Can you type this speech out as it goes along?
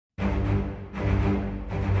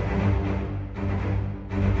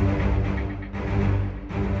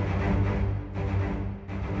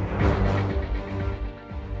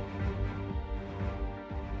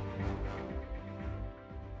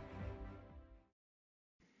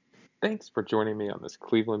Thanks for joining me on this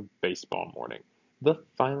Cleveland baseball morning. The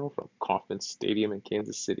final from Kauffman Stadium in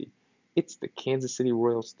Kansas City. It's the Kansas City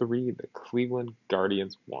Royals 3, the Cleveland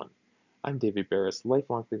Guardians 1. I'm David Barris,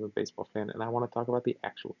 lifelong Cleveland baseball fan, and I want to talk about the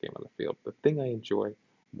actual game on the field, the thing I enjoy,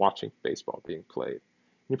 watching baseball being played. And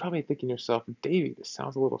you're probably thinking to yourself, Davey, this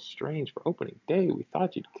sounds a little strange for opening day. We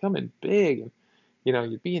thought you'd come in big and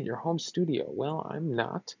you'd be in your home studio. Well, I'm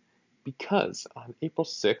not, because on April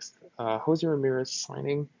 6th, Jose Ramirez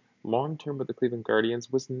signing long term with the Cleveland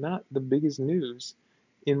Guardians was not the biggest news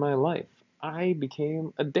in my life. I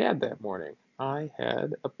became a dad that morning. I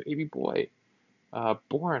had a baby boy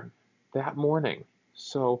born that morning.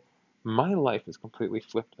 So my life is completely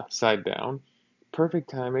flipped upside down.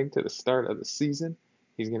 Perfect timing to the start of the season.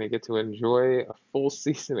 He's going to get to enjoy a full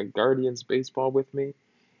season of Guardians baseball with me.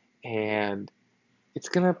 And it's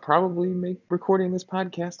going to probably make recording this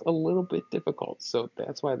podcast a little bit difficult. So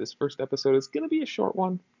that's why this first episode is going to be a short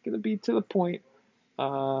one, going to be to the point.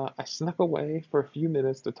 I snuck away for a few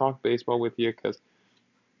minutes to talk baseball with you because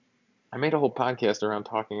I made a whole podcast around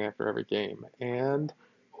talking after every game. And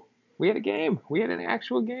we had a game. We had an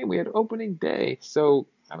actual game. We had opening day. So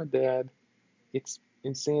I'm a dad. It's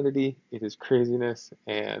insanity. It is craziness.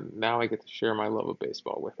 And now I get to share my love of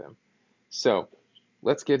baseball with him. So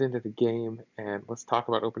let's get into the game and let's talk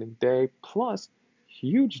about opening day. Plus,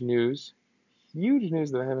 huge news, huge news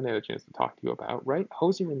that I haven't had a chance to talk to you about, right?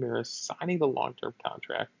 Jose Ramirez signing the long term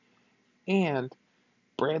contract, and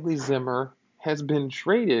Bradley Zimmer has been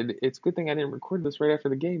traded. It's a good thing I didn't record this right after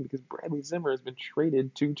the game because Bradley Zimmer has been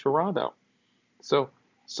traded to Toronto. So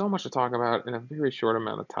much to talk about in a very short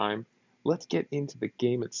amount of time. Let's get into the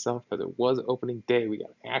game itself because it was opening day. We got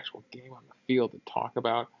an actual game on the field to talk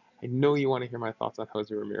about. I know you want to hear my thoughts on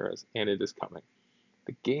Jose Ramirez, and it is coming.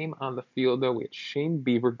 The game on the field, though, we had Shane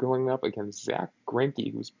Bieber going up against Zach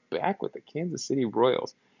Greinke, who's back with the Kansas City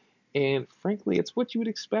Royals. And frankly, it's what you would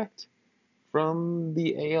expect from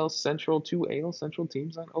the AL Central, two AL Central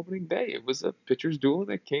teams on opening day. It was a pitcher's duel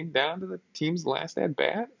that came down to the team's last at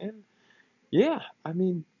bat, and yeah, I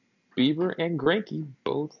mean, Bieber and Greinke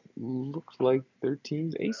both looked like their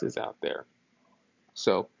team's aces out there.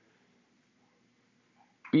 So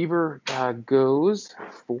Bieber goes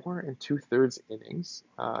 4 and 2/3 innings.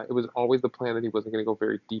 It was always the plan that he wasn't going to go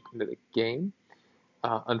very deep into the game.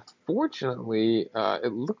 Unfortunately,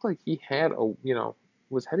 it looked like he had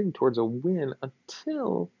was heading towards a win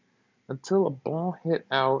until a ball hit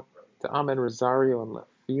out to Ahmed Rosario in left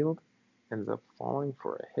field, ends up falling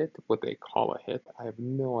for a hit, what they call a hit. I have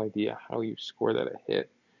no idea how you score that a hit.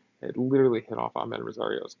 It literally hit off Ahmed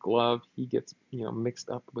Rosario's glove. He gets, mixed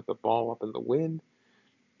up with the ball up in the wind.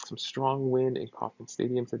 Some strong wind in Kauffman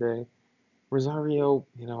Stadium today. Rosario,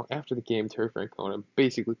 after the game, Terry Francona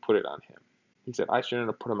basically put it on him. He said, I shouldn't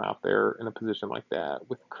have put him out there in a position like that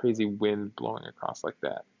with crazy wind blowing across like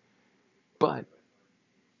that. But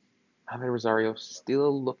Jaime Rosario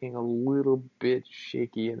still looking a little bit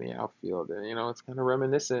shaky in the outfield. And, it's kind of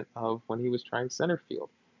reminiscent of when he was trying center field.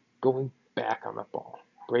 Going back on the ball,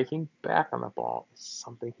 breaking back on the ball is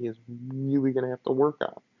something he is really going to have to work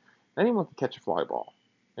on. Anyone can catch a fly ball.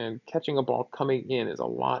 And catching a ball coming in is a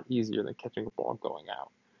lot easier than catching a ball going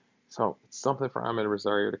out. So it's something for Ahmed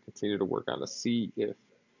Rosario to continue to work on to see if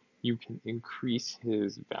you can increase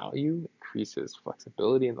his value, increase his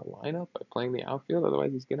flexibility in the lineup by playing the outfield.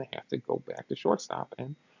 Otherwise, he's going to have to go back to shortstop.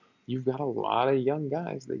 And you've got a lot of young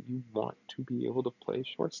guys that you want to be able to play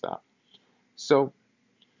shortstop. So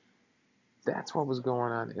that's what was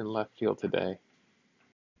going on in left field today.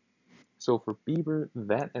 So for Bieber,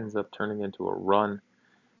 that ends up turning into a run.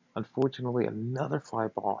 Unfortunately, another fly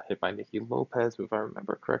ball hit by Nicky Lopez, who, if I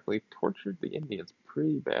remember correctly, tortured the Indians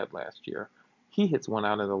pretty bad last year. He hits one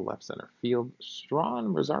out of the left center field. Straw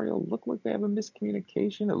and Rosario look like they have a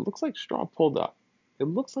miscommunication. It looks like Straw pulled up. It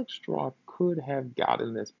looks like Straw could have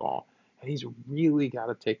gotten this ball, and he's really got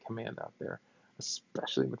to take command out there,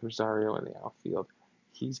 especially with Rosario in the outfield.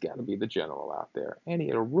 He's got to be the general out there, and he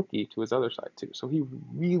had a rookie to his other side too, so he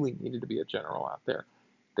really needed to be a general out there.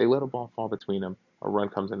 They let a ball fall between them. A run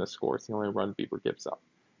comes in to score. It's the only run Bieber gives up.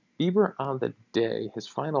 Bieber on the day, his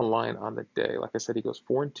final line on the day, like I said, he goes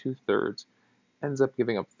 4 and 2/3, ends up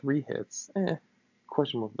giving up 3 hits.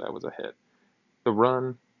 Questionable if that was a hit. The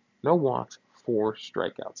run, no walks, 4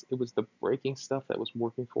 strikeouts. It was the breaking stuff that was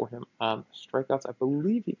working for him on the strikeouts. I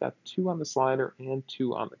believe he got 2 on the slider and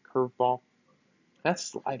 2 on the curveball. That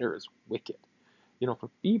slider is wicked. For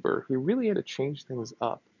Bieber, he really had to change things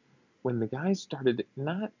up when the guys started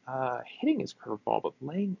not hitting his curveball, but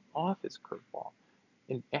laying off his curveball.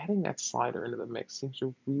 And adding that slider into the mix seems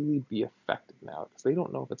to really be effective now because they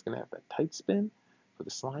don't know if it's going to have that tight spin for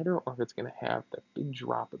the slider or if it's going to have that big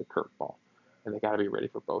drop of the curveball. And they got to be ready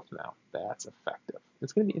for both now. That's effective.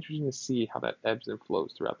 It's going to be interesting to see how that ebbs and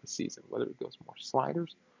flows throughout the season, whether he goes more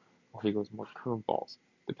sliders or if he goes more curveballs,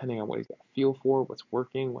 depending on what he's got a feel for, what's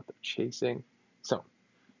working, what they're chasing. So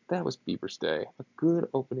that was Bieber's day. A good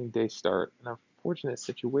opening day start, an unfortunate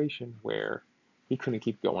situation where he couldn't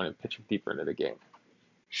keep going and pitching deeper into the game.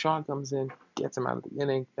 Shaw comes in, gets him out of the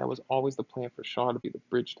inning. That was always the plan for Shaw to be the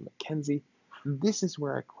bridge to McKenzie. This is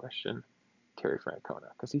where I question Terry Francona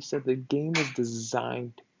because he said the game was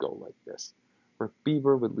designed to go like this, where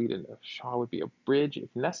Bieber would lead in, Shaw would be a bridge if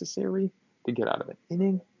necessary to get out of an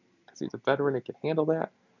inning because he's a veteran and can handle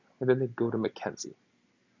that, and then they'd go to McKenzie.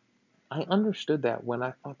 I understood that when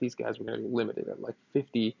I thought these guys were going to be limited at like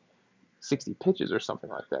 50, 60 pitches or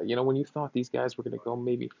something like that. You know, when you thought these guys were going to go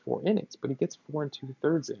maybe 4 innings, but he gets 4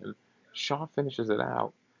 2/3 in. Shaw finishes it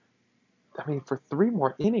out. I mean, for 3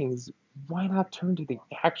 more innings, why not turn to the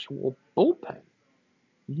actual bullpen?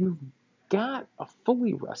 You've got a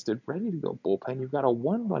fully rested, ready to go bullpen. You've got a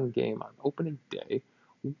 1-1 game on opening day.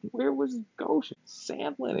 Where was Goshen,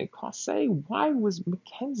 Sandlin, and Cossé? Why was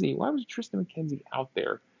Tristan McKenzie out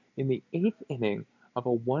there in the 8th inning of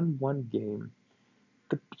a 1-1 game?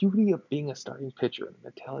 The beauty of being a starting pitcher, the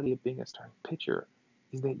mentality of being a starting pitcher,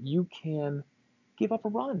 is that you can give up a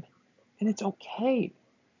run, and it's okay.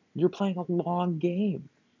 You're playing a long game.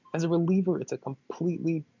 As a reliever, it's a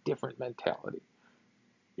completely different mentality.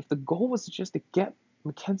 If the goal was just to get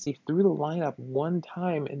McKenzie through the lineup one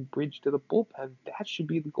time and bridge to the bullpen, that should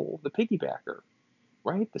be the goal of the piggybacker,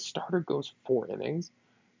 right? The starter goes 4 innings.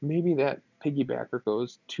 Maybe that piggybacker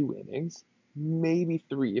goes 2 innings, maybe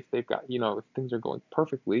 3 if they've got, if things are going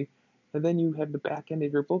perfectly. And then you have the back end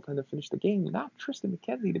of your bullpen to finish the game, not Tristan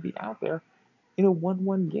McKenzie to be out there in a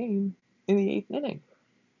 1-1 game in the 8th inning.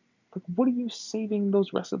 Like, what are you saving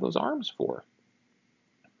those rest of those arms for?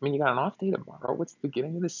 I mean, you got an off day tomorrow. It's the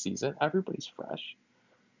beginning of the season. Everybody's fresh.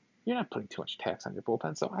 You're not putting too much tax on your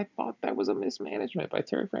bullpen. So I thought that was a mismanagement by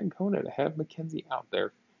Terry Francona to have McKenzie out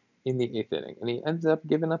there in the 8th inning. And he ends up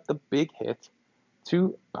giving up the big hit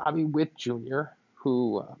to Bobby Witt Jr.,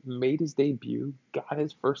 who made his debut, got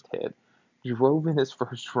his first hit, drove in his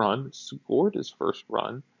first run, scored his first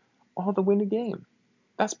run, all to win the game.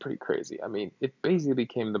 That's pretty crazy. I mean, it basically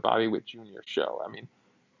became the Bobby Witt Jr. show. I mean,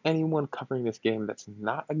 anyone covering this game that's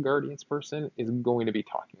not a Guardians person is going to be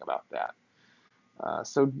talking about that.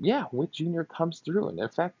 So yeah, Witt Jr. comes through, and in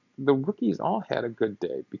fact, the rookies all had a good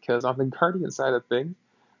day because on the Guardian side of things,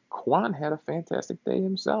 Quan had a fantastic day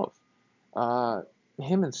himself.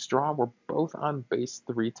 Him and Straw were both on base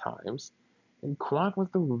 3 times, and Quan was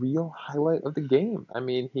the real highlight of the game. I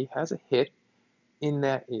mean, he has a hit in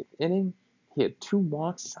that 8th inning. He had 2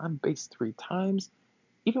 walks, on base 3 times.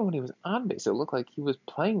 Even when he was on base, it looked like he was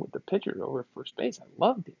playing with the pitcher over at first base. I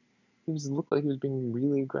loved it. Looked like he was being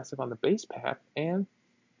really aggressive on the base path, and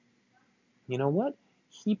you know what?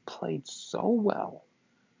 He played so well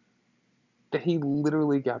that he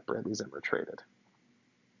literally got Bradley Zimmer traded.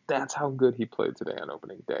 That's how good he played today on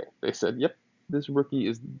opening day. They said, yep, this rookie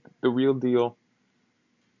is the real deal.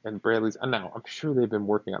 And Bradley's, and now I'm sure they've been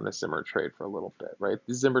working on the Zimmer trade for a little bit, right?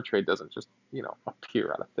 The Zimmer trade doesn't just,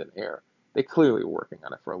 appear out of thin air. They clearly were working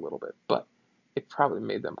on it for a little bit, but it probably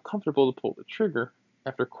made them comfortable to pull the trigger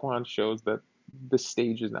after Quan shows that the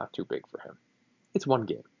stage is not too big for him. It's one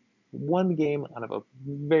game out of a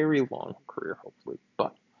very long career, hopefully,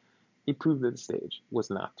 but he proved that the stage was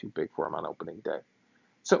not too big for him on opening day.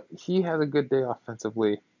 So he has a good day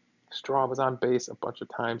offensively. Straw was on base a bunch of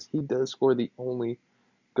times. He does score the only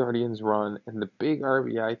Guardians run, and the big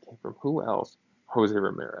RBI came from who else? Jose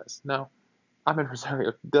Ramirez. Now, Amed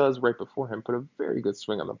Rosario does right before him put a very good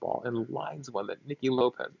swing on the ball and lines one that Nicky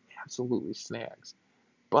Lopez absolutely snags.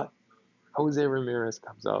 But Jose Ramirez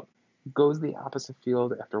comes up, goes the opposite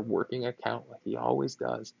field after working a count like he always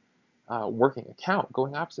does. Working a count,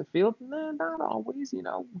 going opposite field, not always.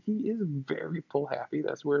 He is very pull happy.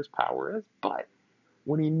 That's where his power is. But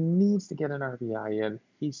when he needs to get an RBI in,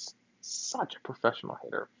 he's such a professional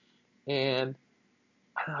hitter. And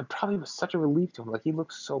I don't know, it probably was such a relief to him. Like, he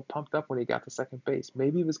looked so pumped up when he got to second base.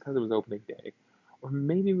 Maybe it was because it was opening day. Or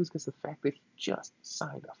maybe it was because of the fact that he just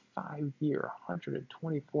signed a 5-year,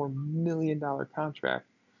 $124 million contract.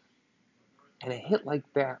 And a hit like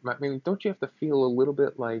that, I mean, don't you have to feel a little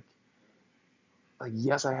bit like,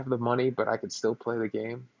 yes, I have the money, but I could still play the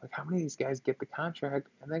game? Like, how many of these guys get the contract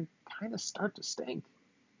and then kind of start to stink,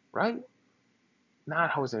 right?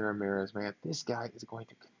 Not Jose Ramirez, man. This guy is going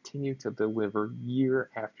to continue to deliver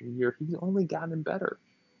year after year. He's only gotten better.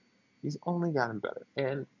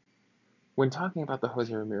 And When talking about the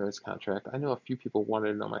Jose Ramirez contract, I know a few people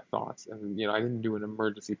wanted to know my thoughts, and I didn't do an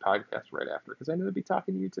emergency podcast right after because I knew I'd be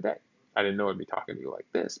talking to you today. I didn't know I'd be talking to you like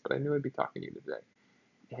this, but I knew I'd be talking to you today.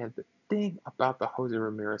 And the thing about the Jose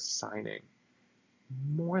Ramirez signing,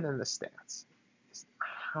 more than the stats, is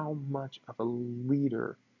how much of a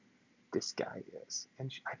leader this guy is.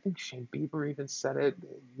 And I think Shane Bieber even said it.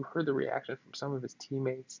 You heard the reaction from some of his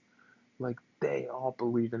teammates. Like, they all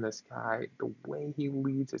believe in this guy. The way he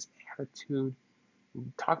leads, his attitude.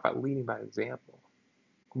 Talk about leading by example.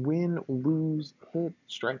 Win, lose, hit,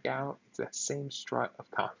 strike out. It's that same strut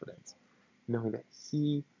of confidence, knowing that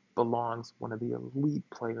he belongs one of the elite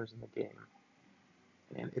players in the game.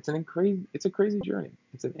 And it's a crazy journey.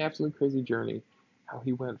 It's an absolutely crazy journey. How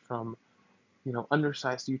he went from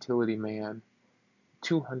undersized utility man,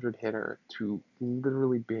 200 hitter to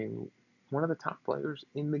literally being one of the top players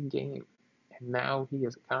in the game. And now he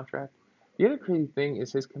has a contract. The other crazy thing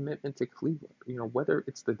is his commitment to Cleveland. Whether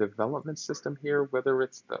it's the development system here, whether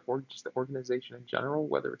it's just the organization in general,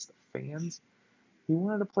 whether it's the fans, he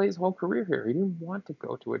wanted to play his whole career here. He didn't want to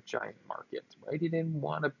go to a giant market, right? He didn't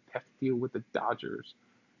want to have to deal with the Dodgers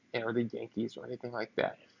or the Yankees or anything like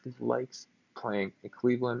that. He likes playing in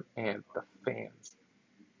Cleveland, and the fans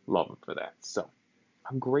love him for that. So,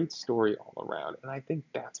 a great story all around, and I think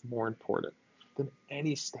that's more important than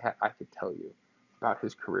any stat I could tell you about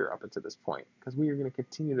his career up until this point, because we are going to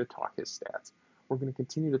continue to talk his stats. We're going to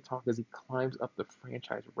continue to talk as he climbs up the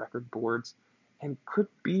franchise record boards and could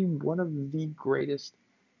be one of the greatest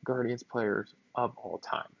Guardians players of all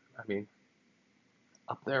time. I mean,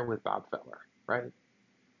 up there with Bob Feller, right?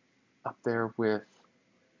 Up there with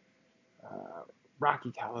uh, Rocky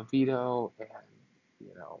Calavito and,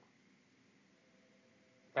 you know,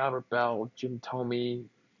 Albert Bell, Jim Thome,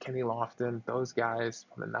 Kenny Lofton, those guys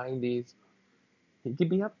from the 90s. He could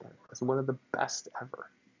be up there as one of the best ever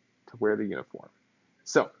to wear the uniform.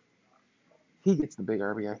 So, he gets the big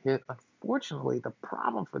RBI hit. Unfortunately, the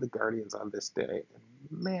problem for the Guardians on this day,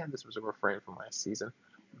 and man, this was a refrain from last season,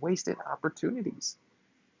 wasted opportunities.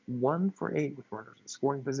 1 for 8 with runners in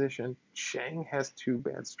scoring position. Chang has 2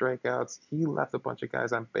 bad strikeouts. He left a bunch of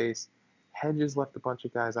guys on base. Hedges left a bunch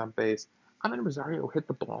of guys on base. Rosario hit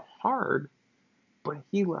the ball hard, but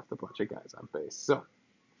he left a bunch of guys on base. So,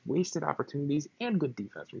 wasted opportunities and good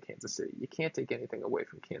defense from Kansas City. You can't take anything away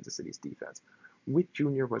from Kansas City's defense. Witt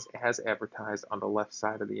Jr. was as advertised on the left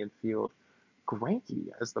side of the infield. Greinke,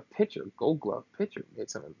 as the pitcher, Gold Glove pitcher, made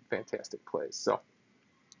some fantastic plays. So,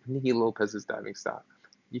 Nicky Lopez's diving stop.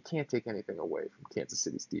 You can't take anything away from Kansas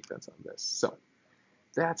City's defense on this. So,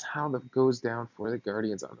 that's how that goes down for the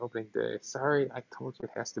Guardians on opening day. Sorry, I told you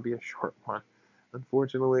it has to be a short one.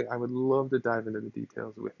 Unfortunately, I would love to dive into the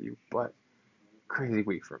details with you, but crazy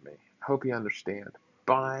week for me. I hope you understand.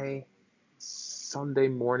 By Sunday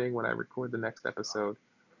morning when I record the next episode,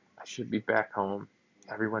 I should be back home.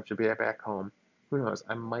 Everyone should be back home. Who knows?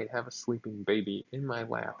 I might have a sleeping baby in my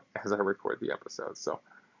lap as I record the episode. So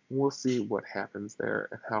we'll see what happens there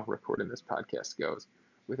and how recording this podcast goes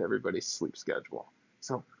with everybody's sleep schedule.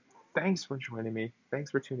 So thanks for joining me. Thanks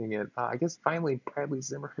for tuning in. I guess finally Bradley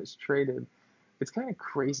Zimmer is traded. It's kind of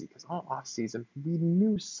crazy because all offseason we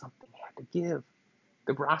knew something had to give.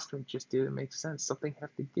 The roster just didn't make sense. Something had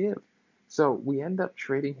to give. So we end up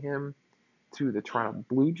trading him to the Toronto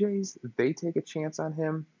Blue Jays. They take a chance on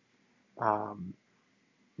him.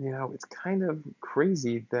 It's kind of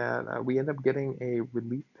crazy that we end up getting a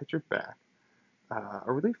relief pitcher back.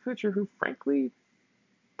 A relief pitcher who, frankly,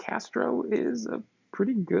 Castro is a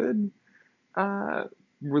pretty good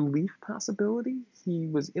relief possibility. He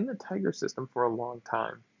was in the Tiger system for a long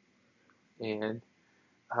time. And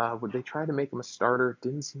when they tried to make him a starter, it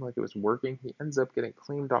didn't seem like it was working. He ends up getting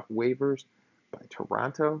claimed off waivers by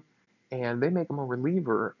Toronto, and they make him a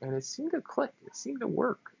reliever, and it seemed to click. It seemed to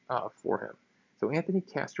work for him. So Anthony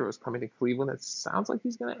Castro is coming to Cleveland. It sounds like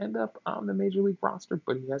he's going to end up on the Major League roster,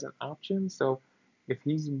 but he has an option. So if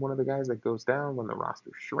he's one of the guys that goes down when the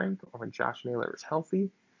roster shrink or when Josh Naylor is healthy,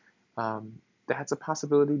 that's a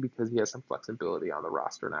possibility because he has some flexibility on the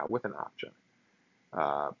roster now with an option.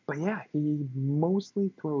 But yeah, he mostly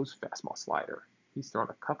throws fastball slider. He's thrown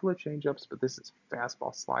a couple of changeups, but this is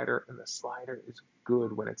fastball slider, and the slider is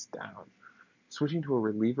good when it's down. Switching to a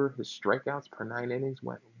reliever, his strikeouts per 9 innings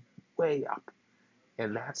went way up,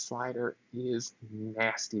 and that slider is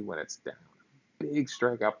nasty when it's down. Big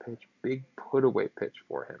strikeout pitch, big put-away pitch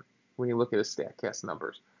for him. When you look at his StatCast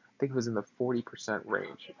numbers, I think it was in the 40%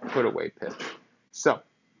 range, put-away pitch. So,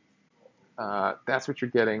 that's what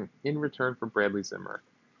you're getting in return for Bradley Zimmer.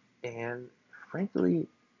 And frankly,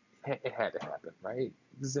 it had to happen, right?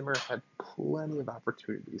 Zimmer had plenty of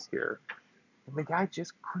opportunities here And the guy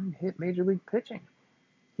just couldn't hit major league pitching.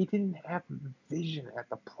 He didn't have vision at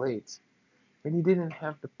the plate, and he didn't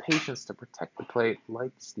have the patience to protect the plate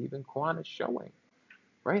like Steven Kwan is showing,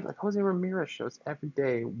 right? Like Jose Ramirez shows every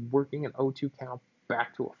day, working an 0-2 count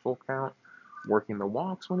back to a full count, working the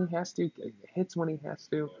walks when he has to, getting the hits when he has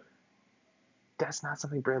to. That's not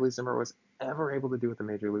something Bradley Zimmer was ever able to do at the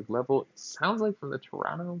major league level. It sounds like from the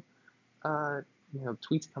Toronto, uh,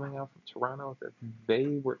 tweets coming out from Toronto that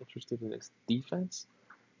they were interested in his defense.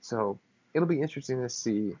 So it'll be interesting to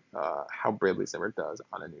see how Bradley Zimmer does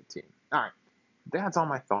on a new team. All right, that's all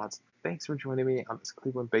my thoughts. Thanks for joining me on this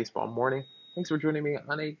Cleveland baseball morning. Thanks for joining me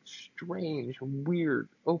on a strange, weird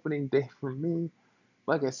opening day for me.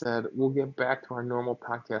 Like I said, we'll get back to our normal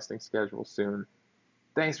podcasting schedule soon.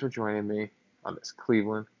 Thanks for joining me on this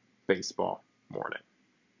Cleveland baseball morning.